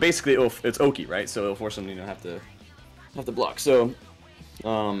DP, but basically it's Oki, right? So it'll force them to have to block. So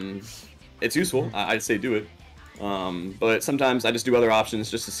it's useful. I'd say do it. But sometimes I just do other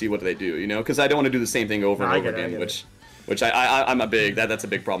options just to see what they do, you know, because I don't want to do the same thing over and over again, which I'm a big that's a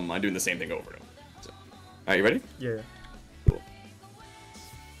big problem. I'm doing the same thing over and over. So, all right, you ready? Yeah. Cool.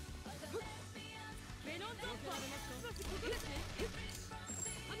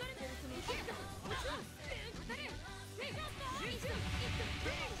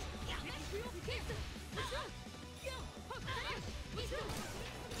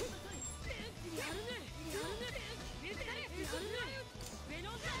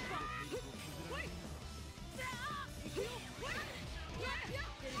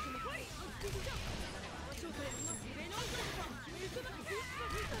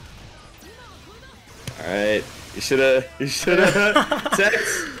 Alright, you should've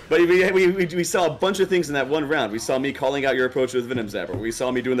text, but we saw a bunch of things in that one round. We saw me calling out your approach with Venom Zapper. We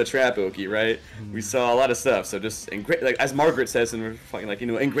saw me doing the trap Oki, right? We saw a lot of stuff, so just, like as Margaret says, and we're fucking like, you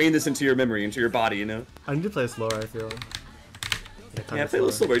know, ingrain this into your memory, into your body, you know? I need to play slower, I feel. Yeah, play a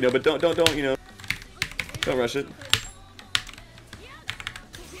little slower, you know, but don't, you know, don't rush it.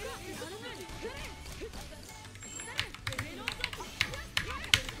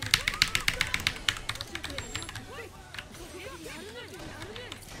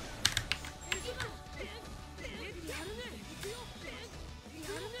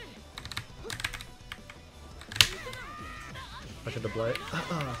 I should have blight.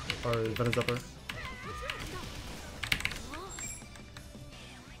 Or Venom Zapper.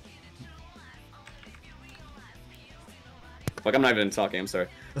 Like, I'm not even talking, I'm sorry.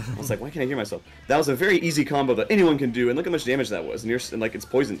 I was like, why can't I hear myself? That was a very easy combo that anyone can do, and look how much damage that was. And like, it's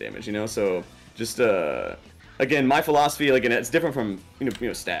poison damage, you know? So, just, again, my philosophy, again, it's different from, you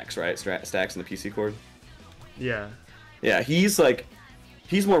know, Stacks, right? Stacks in the PC chord. Yeah. Yeah, he's like,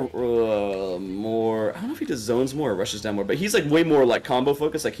 he's more, I don't know if he does zones more or rushes down more, but he's like way more like combo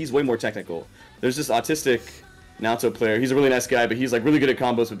focused, like he's way more technical. There's this autistic Naoto player, he's a really nice guy, but he's like really good at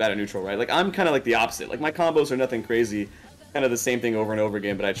combos but bad at neutral, right? Like I'm kind of like the opposite, like my combos are nothing crazy, kind of the same thing over and over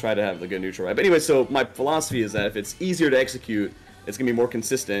again, but I try to have the good neutral, right? But anyway, so my philosophy is that if it's easier to execute, it's gonna be more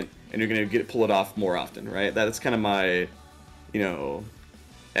consistent, and you're gonna pull it off more often, right? That's kind of my, you know,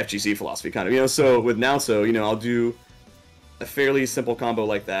 FGC philosophy, kind of, you know. So with Naoto, you know, I'll do a fairly simple combo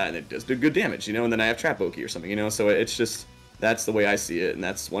like that, and it does do good damage, you know, and then I have Trap Oki or something, you know, so it's just, that's the way I see it, and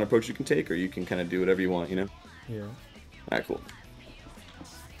that's one approach you can take, or you can kind of do whatever you want, you know? Yeah. Alright, cool.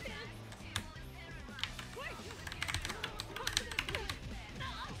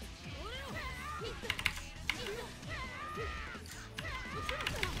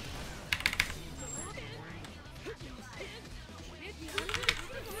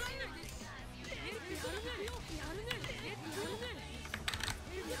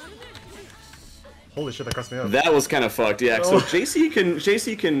 Holy shit, that cost me up. That was kind of fucked. Yeah. So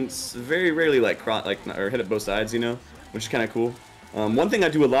JC can very rarely like or hit at both sides, you know, which is kind of cool. One thing I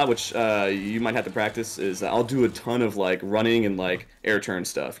do a lot, which you might have to practice, is I'll do a ton of like running and like air turn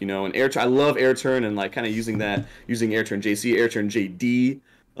stuff, you know. And I love air turn and like kind of using air turn JC, air turn JD.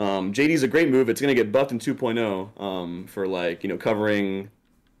 JD's a great move. It's gonna get buffed in 2.0 for like, you know, covering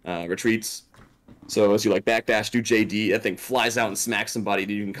retreats. So as you like backdash, do JD, that thing flies out and smacks somebody.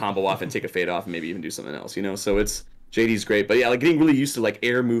 You can combo off and take a fade off and maybe even do something else, you know. So JD's great, but yeah, like getting really used to like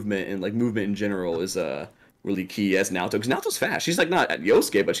air movement and like movement in general is really key as Naoto, because Naoto's fast. She's like not at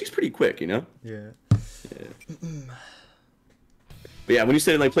Yosuke, but she's pretty quick, you know. Yeah. But yeah, when you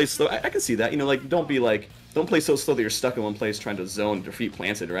say like play slow, I can see that. You know, like don't play so slow that you're stuck in one place trying to zone, your feet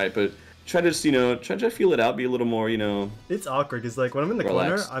planted, right? But try to just, you know, try to feel it out, be a little more, you know. It's awkward because like when I'm in the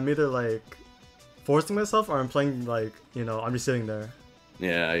relaxed. corner, I'm either like forcing myself or I'm playing like, you know, I'm just sitting there.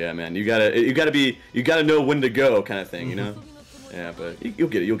 Yeah, man. You gotta know when to go, kind of thing, you know. Yeah, but you'll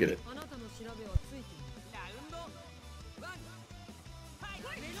get it.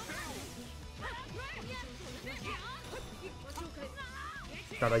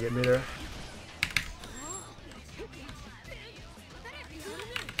 Thought I'd get me there.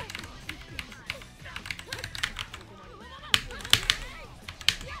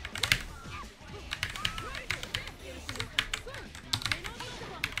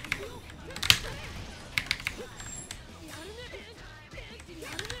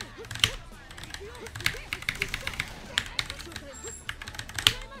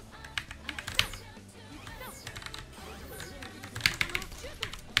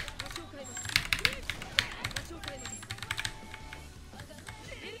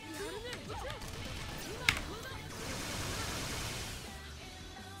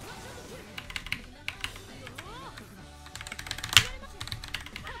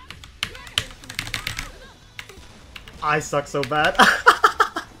 I suck so bad.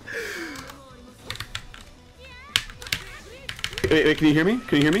 Wait, can you hear me?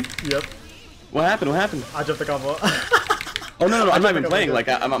 Can you hear me? Yep. What happened? I jumped the combo. Oh no, I'm not even playing. Like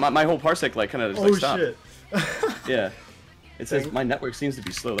my whole parsec like kind of just like stopped. Shit. Yeah. It says my network seems to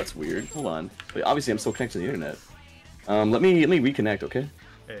be slow. That's weird. Hold on. But obviously I'm still connected to the internet. Let me reconnect, okay?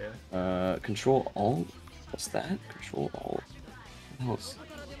 Yeah. Control Alt. What's that? Control Alt. What else?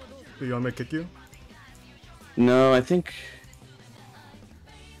 Do you want me to kick you? No, I think.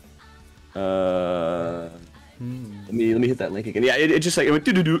 Let me hit that link again. Yeah, it just like it went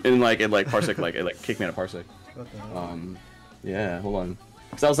doo doo doo and like it parsec like it like kicked me out of parsec. What the hell? Yeah, hold on.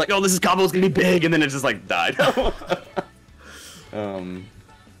 Cause I was like, oh, this combo's gonna be big, and then it just like died. Oh,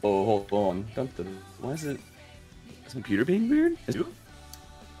 hold on. Why is it? Is my computer being weird?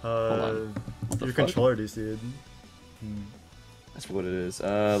 Hold on. Your controller DC'd. That's what it is.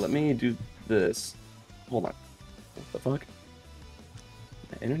 Let me do this. Hold on. What the fuck?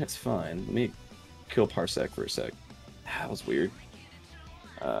 The internet's fine. Let me kill parsec for a sec. That was weird.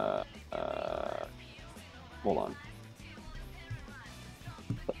 Hold on.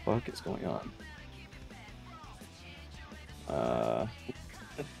 What the fuck is going on?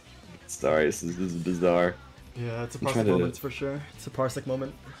 Sorry, this is bizarre. Yeah, it's a parsec moment for sure. It's a parsec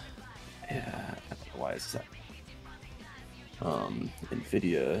moment. Yeah, I don't know why is that.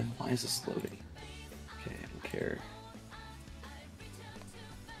 NVIDIA, why is this loading? Okay, I don't care.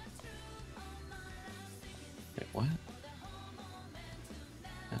 Wait, what?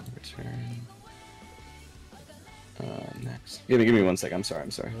 Return. Next. Give me 1 sec. I'm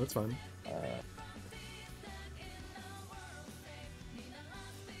sorry. No, that's fine.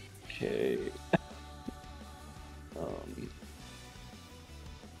 Okay.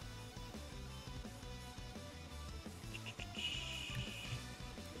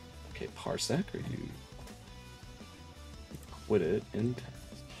 Okay, parsec, or you quit it in test.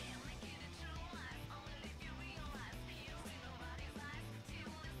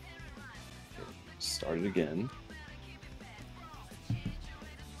 Start it again.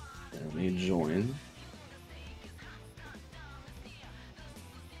 Let me join.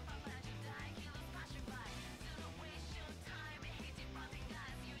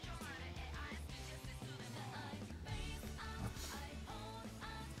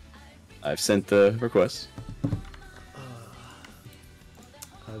 I've sent the request.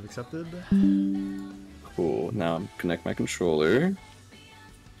 I've accepted. Cool. Now I'm connect my controller.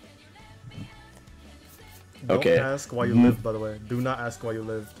 Okay. Don't ask why you lived, by the way. Do not ask why you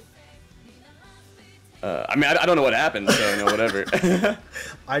lived. I mean, I don't know what happened, so you know, whatever.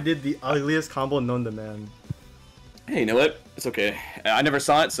 I did the ugliest combo known to man. Hey, you know what? It's okay. I never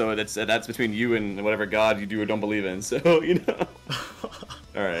saw it, so that's between you and whatever god you do or don't believe in. So you know.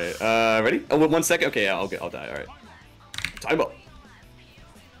 All All right. Ready? Oh, 1 second. Okay, yeah, I'll die. All right. Time up.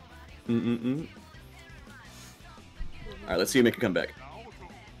 All right, let's see you make a comeback.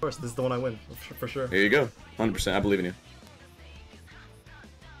 Of course, this is the one I win for sure. Here you go. 100%. I believe in you.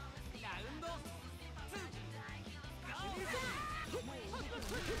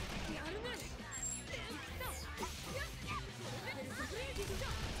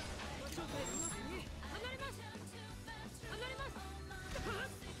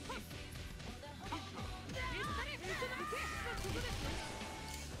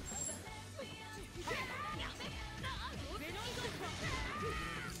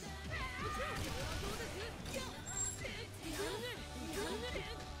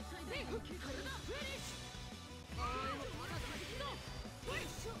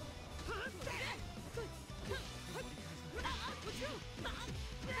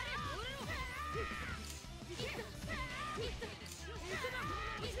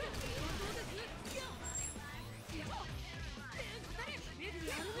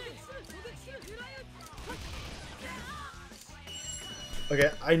 Okay,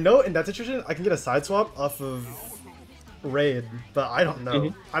 I know in that situation I can get a side swap off of raid, but I don't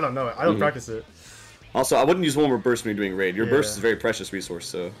know. I don't know it. I don't practice it. Also, I wouldn't use one more burst when you're doing raid. Your burst is a very precious resource,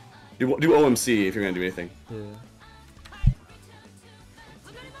 so do OMC if you're gonna do anything. Yeah.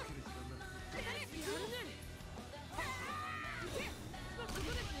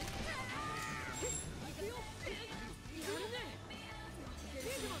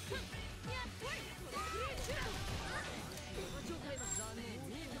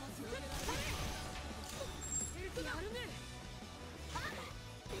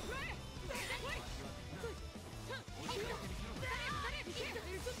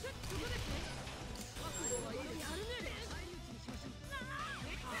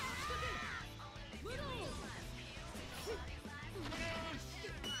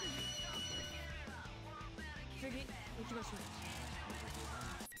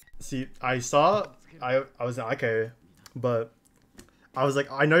 See, I saw I was in IK, but I was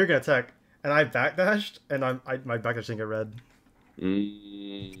like, I know you're gonna attack, and I backdashed, and my backdash didn't get read.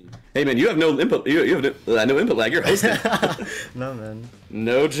 Hey man, you have no input. You have no input lag. You're hosting. No man.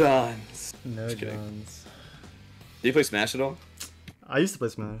 No Johns. No Johns. Do you play Smash at all? I used to play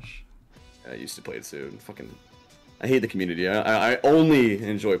Smash. I used to play it too. I hate the community. I only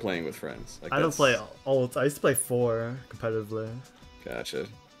enjoy playing with friends. Like, I don't play ult. I used to play 4 competitively. Gotcha.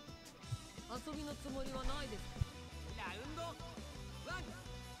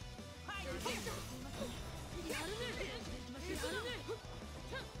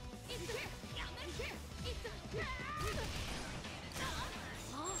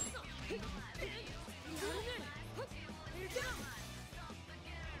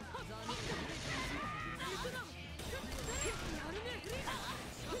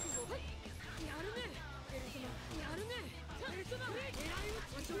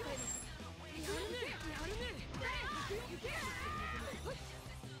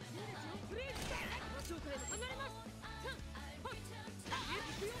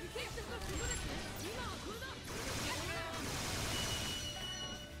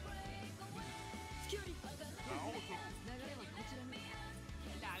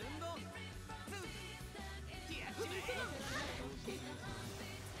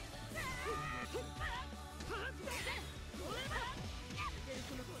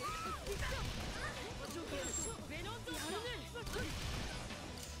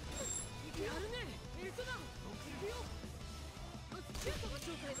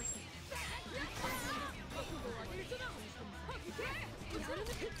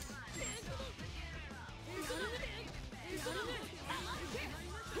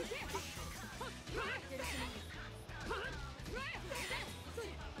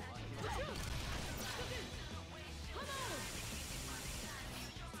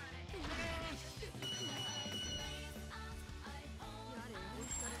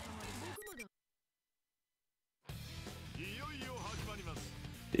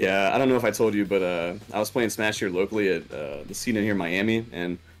 Yeah, I don't know if I told you, but I was playing Smash here locally at the scene in here in Miami,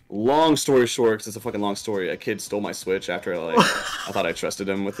 and long story short, because it's a fucking long story, a kid stole my Switch after I thought I trusted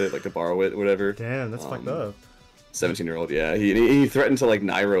him with it, like to borrow it or whatever. Damn, that's fucked up. 17-year-old, yeah. He threatened to like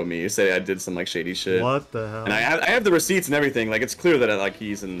Nairo me, say I did some like shady shit. What the hell? And I have the receipts and everything. Like it's clear that like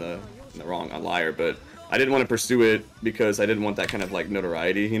he's in the wrong, a liar, but I didn't want to pursue it because I didn't want that kind of like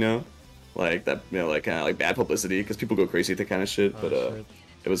notoriety, you know, like that, you know, like kind of like bad publicity because people go crazy at that kind of shit. But shit.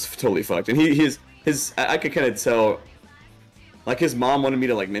 It was totally fucked. And I could kind of tell, like his mom wanted me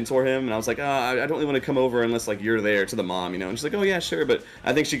to like mentor him, and I was like, I don't really want to come over unless like you're there, to the mom, you know. And she's like, oh yeah, sure. But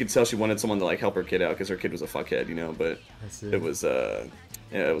I think she could tell she wanted someone to like help her kid out because her kid was a fuckhead, you know. But it was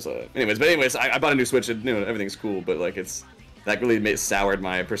Yeah, it was anyways, I bought a new Switch and everything's cool, but like that really soured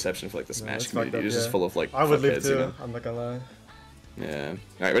my perception for like the Smash community. It's just full of like I would leave fuckheads, too. you know? I'm not gonna lie. Yeah. All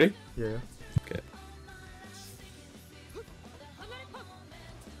right, ready? Yeah. Okay.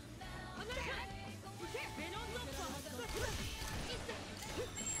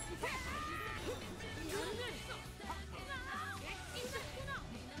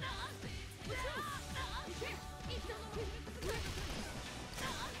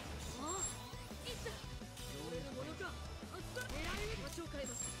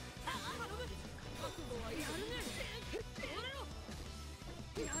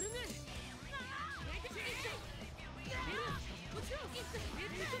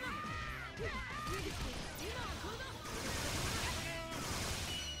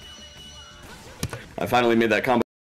 I finally made that combo.